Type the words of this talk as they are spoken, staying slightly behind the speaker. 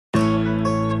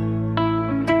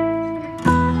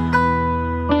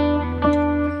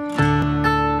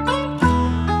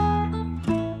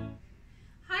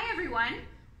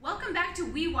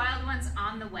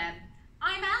on the web.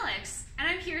 I'm Alex, and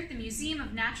I'm here at the Museum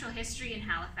of Natural History in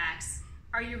Halifax.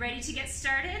 Are you ready to get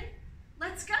started?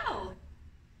 Let's go!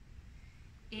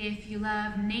 If you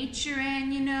love nature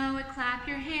and you know it, clap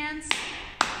your hands.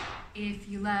 If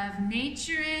you love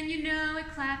nature and you know it,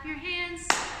 clap your hands.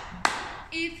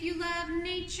 If you love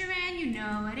nature and you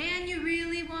know it and you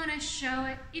really want to show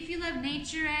it. If you love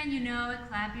nature and you know it,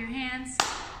 clap your hands.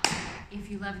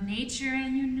 If you love nature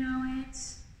and you know it.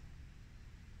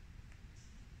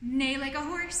 Neigh like a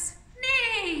horse,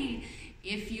 neigh!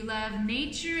 If you love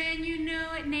nature and you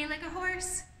know it, neigh like a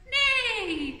horse,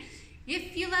 neigh!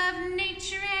 If you love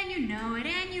nature and you know it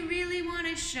and you really want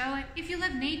to show it. If you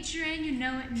love nature and you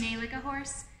know it, neigh like a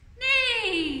horse,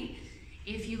 neigh!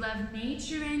 If you love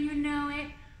nature and you know it,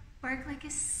 bark like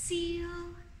a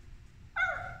seal.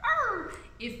 Arr, arr.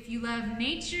 If you love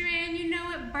nature and you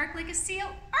know it, bark like a seal.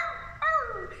 Arr,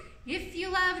 arr. If you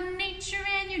love nature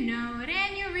and you know it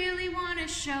and you really want to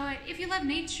show it. If you love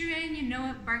nature and you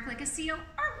know it, bark like a seal.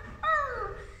 Arr,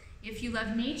 arr. If you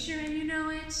love nature and you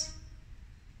know it,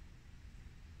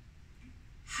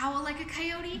 howl like a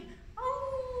coyote.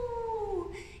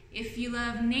 Oh! If you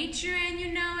love nature and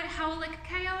you know it, howl like a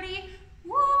coyote.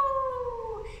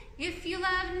 Woo! If you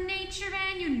love nature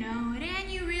and you know it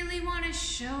and you really want to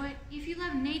show it. If you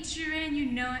love nature and you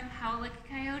know it, howl like a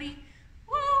coyote.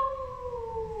 Woo!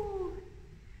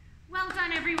 Well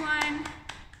done, everyone.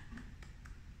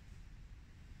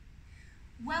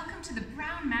 Welcome to the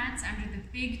brown mats under the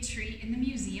big tree in the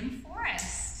museum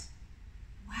forest.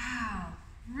 Wow,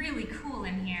 really cool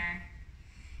in here.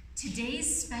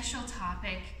 Today's special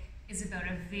topic is about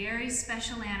a very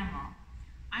special animal.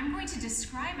 I'm going to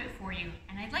describe it for you,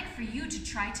 and I'd like for you to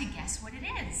try to guess what it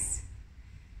is.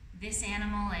 This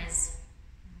animal is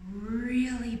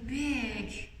really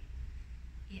big.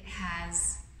 It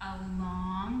has a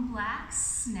long black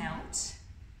snout.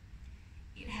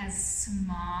 It has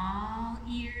small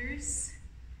ears.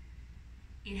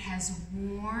 It has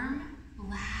warm,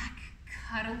 black,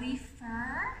 cuddly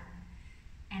fur.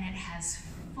 And it has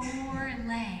 4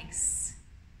 legs.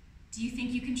 Do you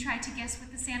think you can try to guess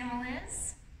what this animal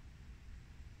is?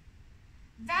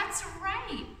 That's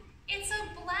right, it's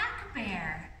a black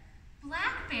bear.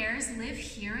 Black bears live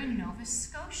here in Nova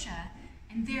Scotia,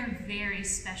 and they're very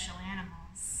special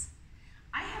animals.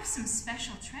 I have some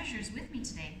special treasures with me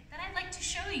today that I'd like to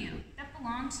show you that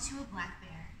belonged to a black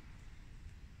bear.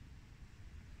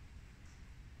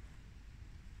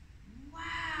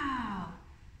 Wow,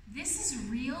 this is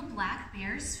real black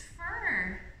bear's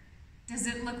fur. Does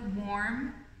it look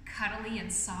warm, cuddly,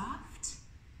 and soft?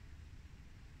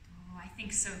 Oh, I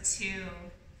think so too.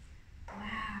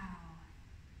 Wow.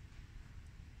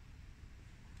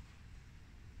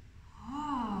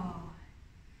 Oh,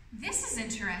 this is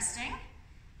interesting.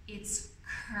 It's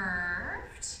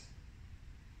curved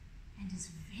and is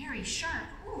very sharp.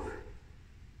 Ooh,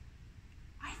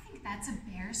 I think that's a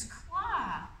bear's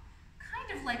claw,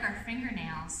 kind of like our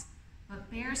fingernails,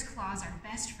 but bear's claws are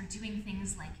best for doing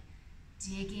things like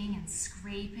digging and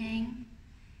scraping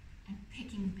and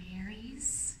picking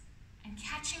berries and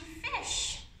catching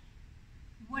fish.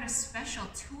 What a special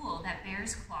tool that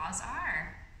bear's claws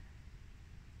are.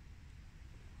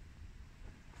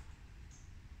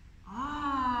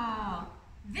 Oh,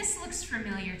 this looks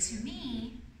familiar to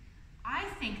me. I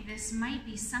think this might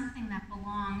be something that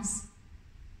belongs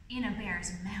in a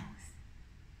bear's mouth.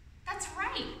 That's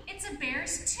right, it's a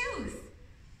bear's tooth.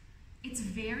 It's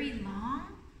very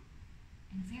long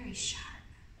and very sharp.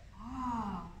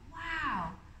 Oh,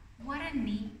 wow, what a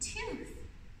neat tooth.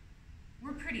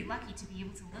 We're pretty lucky to be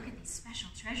able to look at these special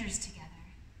treasures together.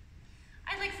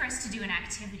 I'd like for us to do an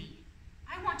activity.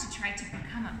 I want to try to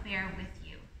become a bear with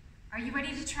you. Are you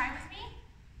ready to try with me?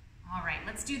 All right,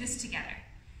 let's do this together.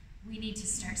 We need to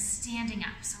start standing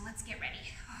up, so let's get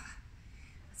ready.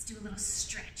 Let's do a little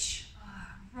stretch.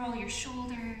 Roll your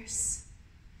shoulders.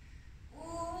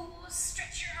 Oh,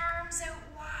 stretch your arms out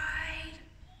wide.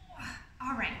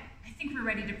 All right, I think we're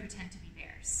ready to pretend to be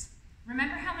bears.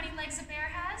 Remember how many legs a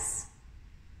bear has?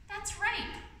 That's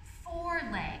right, 4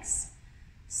 legs.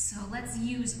 So let's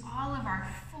use all of our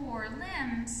 4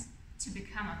 limbs to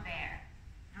become a bear.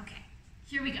 Okay,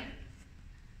 here we go.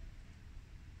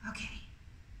 Okay,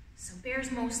 so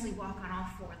bears mostly walk on all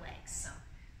 4 legs, so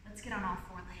let's get on all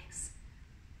 4 legs.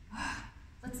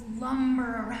 Let's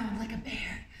lumber around like a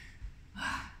bear.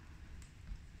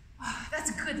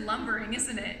 That's good lumbering,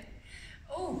 isn't it?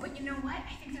 Oh, but you know what?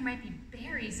 I think there might be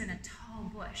berries in a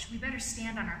tall bush. We better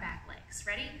stand on our back legs.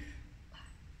 Ready?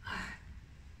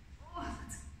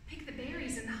 Let's pick the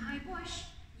berries in the high bush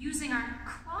using our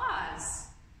claws.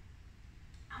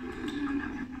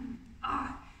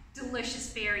 delicious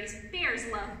berries. Bears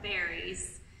love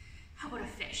berries. How about a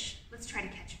fish? Let's try to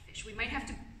catch a fish. We might have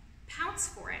to pounce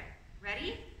for it.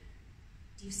 Ready?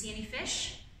 Do you see any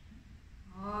fish?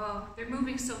 Oh, they're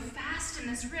moving so fast in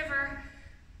this river.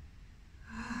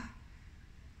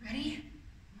 Ready?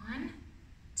 1,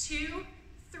 2,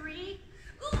 3.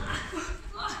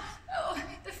 Oh,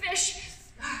 the fish.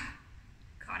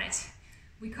 Caught it.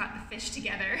 We caught the fish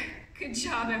together. Good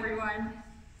job, everyone.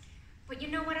 But you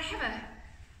know what? I have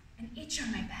an itch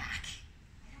on my back.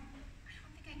 I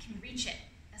don't think I can reach it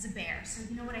as a bear. So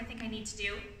you know what I think I need to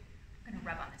do? I'm gonna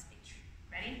rub on this big tree.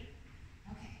 Ready?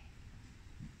 Okay.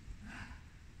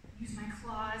 Use my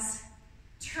claws,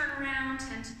 turn around,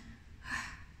 and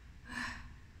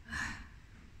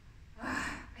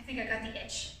I think I got the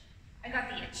itch. I got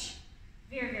the itch.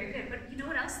 Very, very good. But you know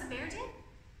what else the bear did?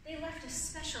 They left a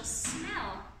special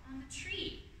smell on the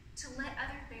tree to let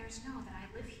other bears know that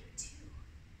I live here too.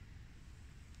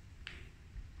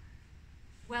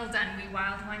 Well done, we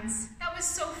wild ones. That was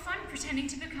so fun pretending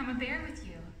to become a bear with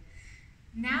you.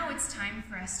 Now it's time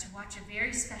for us to watch a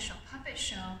very special puppet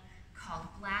show called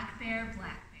Black Bear,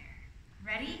 Black Bear.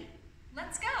 Ready?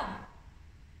 Let's go.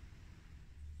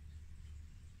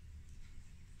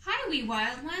 Hi, wee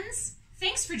wild ones.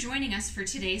 Thanks for joining us for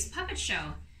today's puppet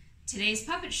show. Today's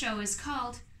puppet show is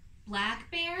called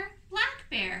Black Bear, Black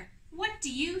Bear, what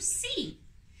do you see?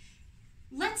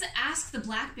 Let's ask the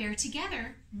black bear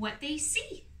together what they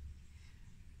see.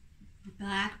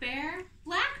 Black bear,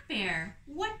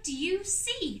 what do you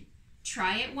see?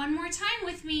 Try it one more time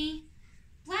with me.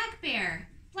 Black bear,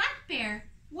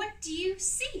 what do you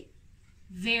see?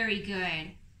 Very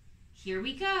good. Here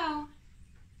we go.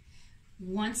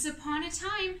 Once upon a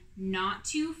time, not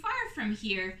too far from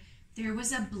here, there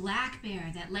was a black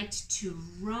bear that liked to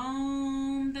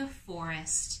roam the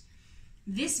forest.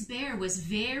 This bear was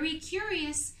very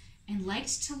curious and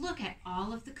liked to look at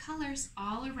all of the colors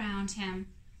all around him.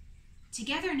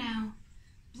 Together now,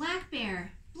 Black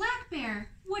Bear,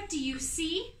 what do you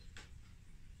see?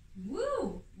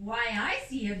 Woo! Why, I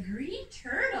see a green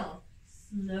turtle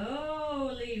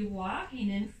slowly walking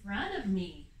in front of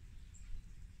me.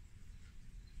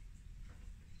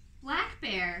 Black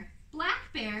Bear,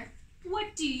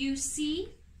 what do you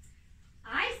see?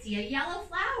 I see a yellow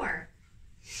flower.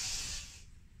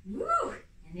 Woo!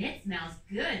 And it smells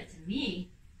good to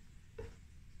me.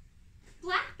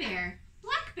 Black Bear,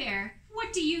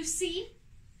 what do you see?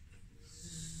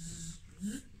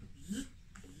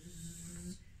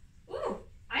 Ooh,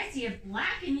 I see a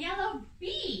black and yellow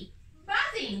bee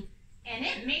buzzing, and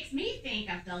it makes me think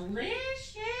of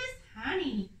delicious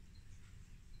honey.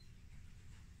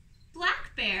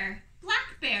 Black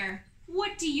Bear,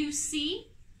 what do you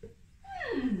see?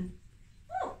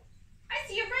 Oh, I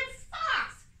see a red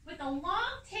fox with a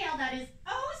long tail that is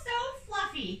oh so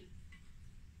fluffy.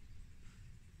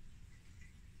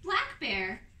 Black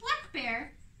Bear,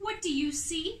 what do you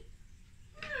see?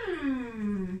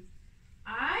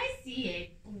 I see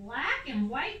a black and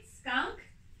white skunk.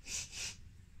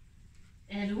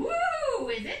 And woo,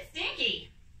 is it stinky?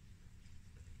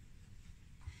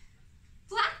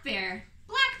 Black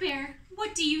Bear,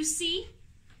 what do you see?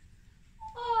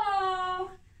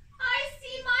 Oh, I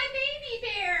see my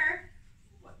baby bear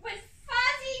with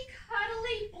fuzzy,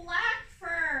 cuddly black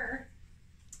fur.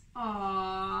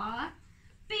 Aww,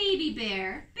 baby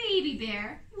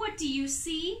bear, what do you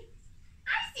see?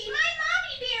 I see my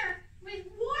mommy bear with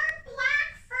warm black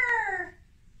fur.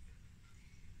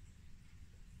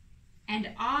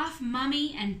 And off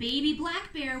Mummy and baby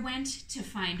Black Bear went to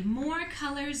find more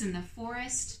colors in the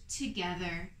forest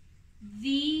together.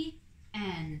 The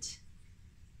end.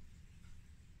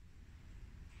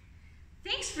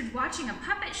 Thanks for watching a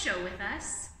puppet show with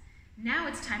us. Now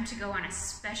it's time to go on a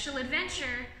special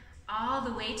adventure all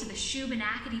the way to the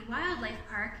Shubenacadie Wildlife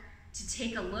Park to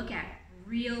take a look at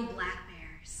real black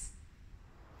bears.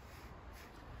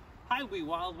 Hi, wee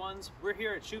wild ones. We're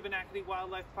here at Shubenacadie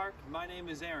Wildlife Park. My name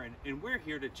is Aaron, and we're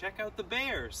here to check out the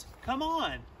bears. Come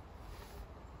on.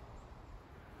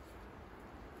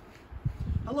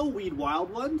 Hello, wee wild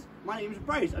ones. My name is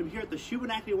Bryce. I'm here at the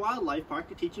Shubenacadie Wildlife Park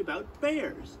to teach you about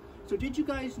bears. So did you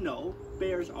guys know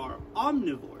bears are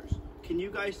omnivores? Can you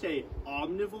guys say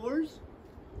omnivores?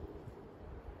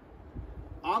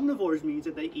 Omnivores means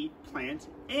that they eat plants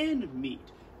and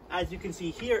meat. As you can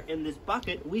see here in this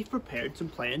bucket, we've prepared some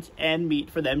plants and meat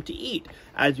for them to eat.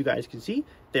 As you guys can see,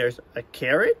 there's a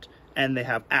carrot, and they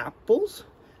have apples,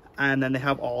 and then they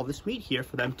have all this meat here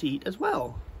for them to eat as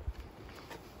well.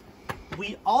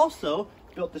 We also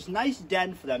built this nice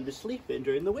den for them to sleep in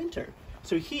during the winter.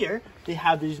 So here, they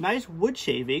have these nice wood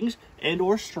shavings and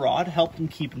or straw to help them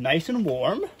keep nice and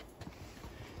warm.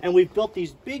 And we've built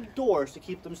these big doors to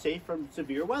keep them safe from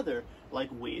severe weather, like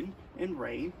wind and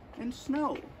rain and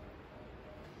snow.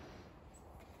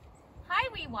 Hi,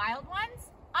 wee wild ones.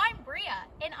 I'm Bria,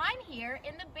 and I'm here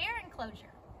in the bear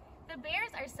enclosure. The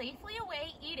bears are safely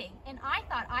away eating, and I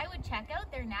thought I would check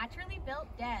out their naturally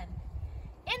built den.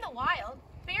 In the wild,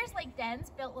 bears like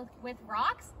dens built with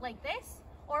rocks like this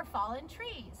or fallen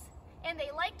trees, and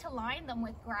they like to line them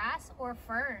with grass or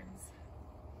ferns.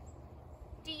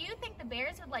 Do you think the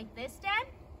bears would like this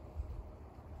den?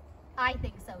 I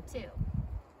think so too.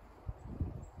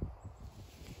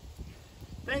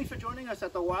 Thanks for joining us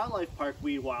at the Wildlife Park,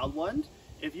 wee wild ones.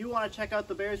 If you want to check out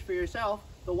the bears for yourself,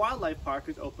 the Wildlife Park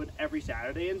is open every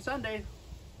Saturday and Sunday.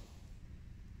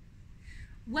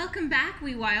 Welcome back,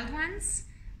 wee wild ones.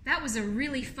 That was a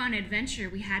really fun adventure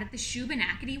we had at the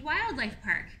Shubenacadie Wildlife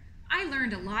Park. I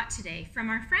learned a lot today from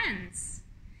our friends.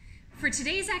 For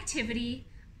today's activity,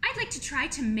 I'd like to try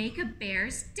to make a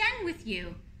bear's den with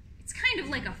you. It's kind of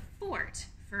like a fort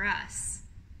for us.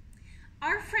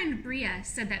 Our friend Bria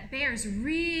said that bears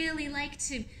really like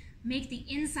to make the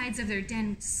insides of their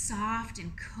den soft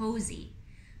and cozy.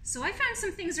 So I found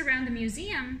some things around the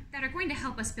museum that are going to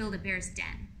help us build a bear's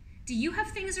den. Do you have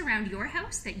things around your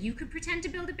house that you could pretend to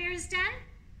build a bear's den?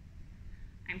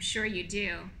 I'm sure you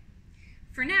do.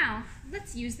 For now,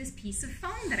 let's use this piece of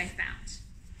foam that I found.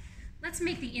 Let's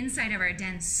make the inside of our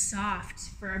den soft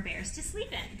for our bears to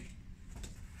sleep in.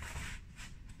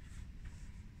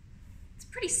 It's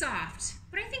pretty soft,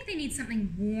 but I think they need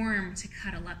something warm to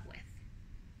cuddle up with.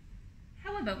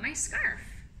 How about my scarf?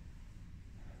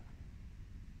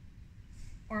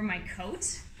 Or my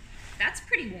coat? That's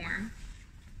pretty warm.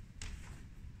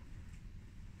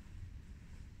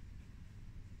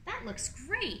 That looks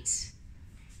great.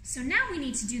 So now we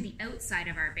need to do the outside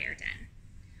of our bear den.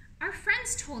 Our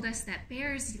friends told us that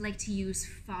bears like to use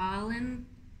fallen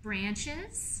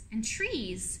branches and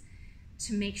trees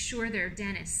to make sure their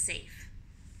den is safe.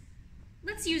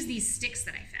 Let's use these sticks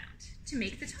that I found to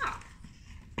make the top.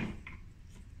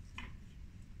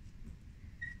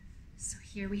 So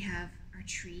here we have our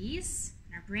trees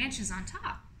and our branches on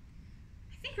top.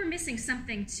 I think we're missing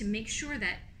something to make sure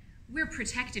that we're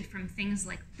protected from things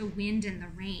like the wind and the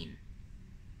rain.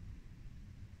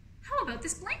 How about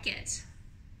this blanket?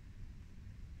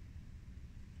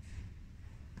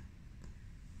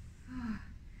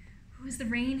 Oh, is the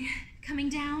rain coming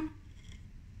down?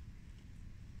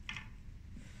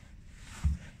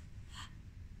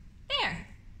 There!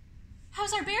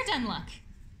 How's our bear den look?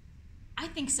 I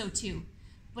think so too,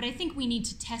 but I think we need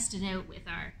to test it out with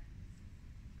our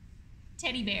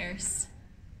teddy bears.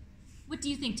 What do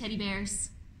you think, teddy bears?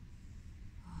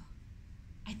 Oh,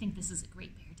 I think this is a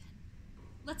great bear den.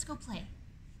 Let's go play.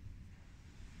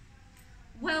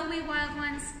 Well, we wild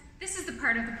ones, this is the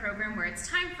part of the program where it's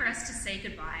time for us to say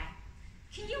goodbye.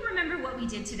 Can you remember what we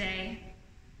did today?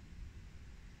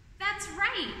 That's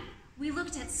right. We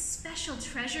looked at special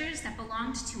treasures that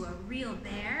belonged to a real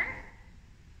bear.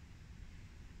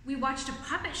 We watched a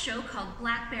puppet show called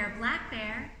Black Bear, Black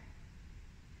Bear.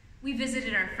 We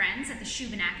visited our friends at the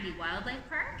Shubenacadie Wildlife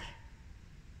Park.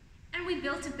 And we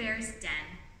built a bear's den.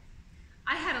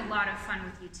 I had a lot of fun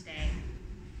with you today.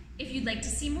 If you'd like to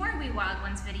see more Wee Wild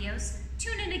Ones videos,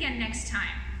 tune in again next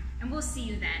time, and we'll see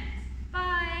you then.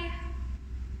 Bye!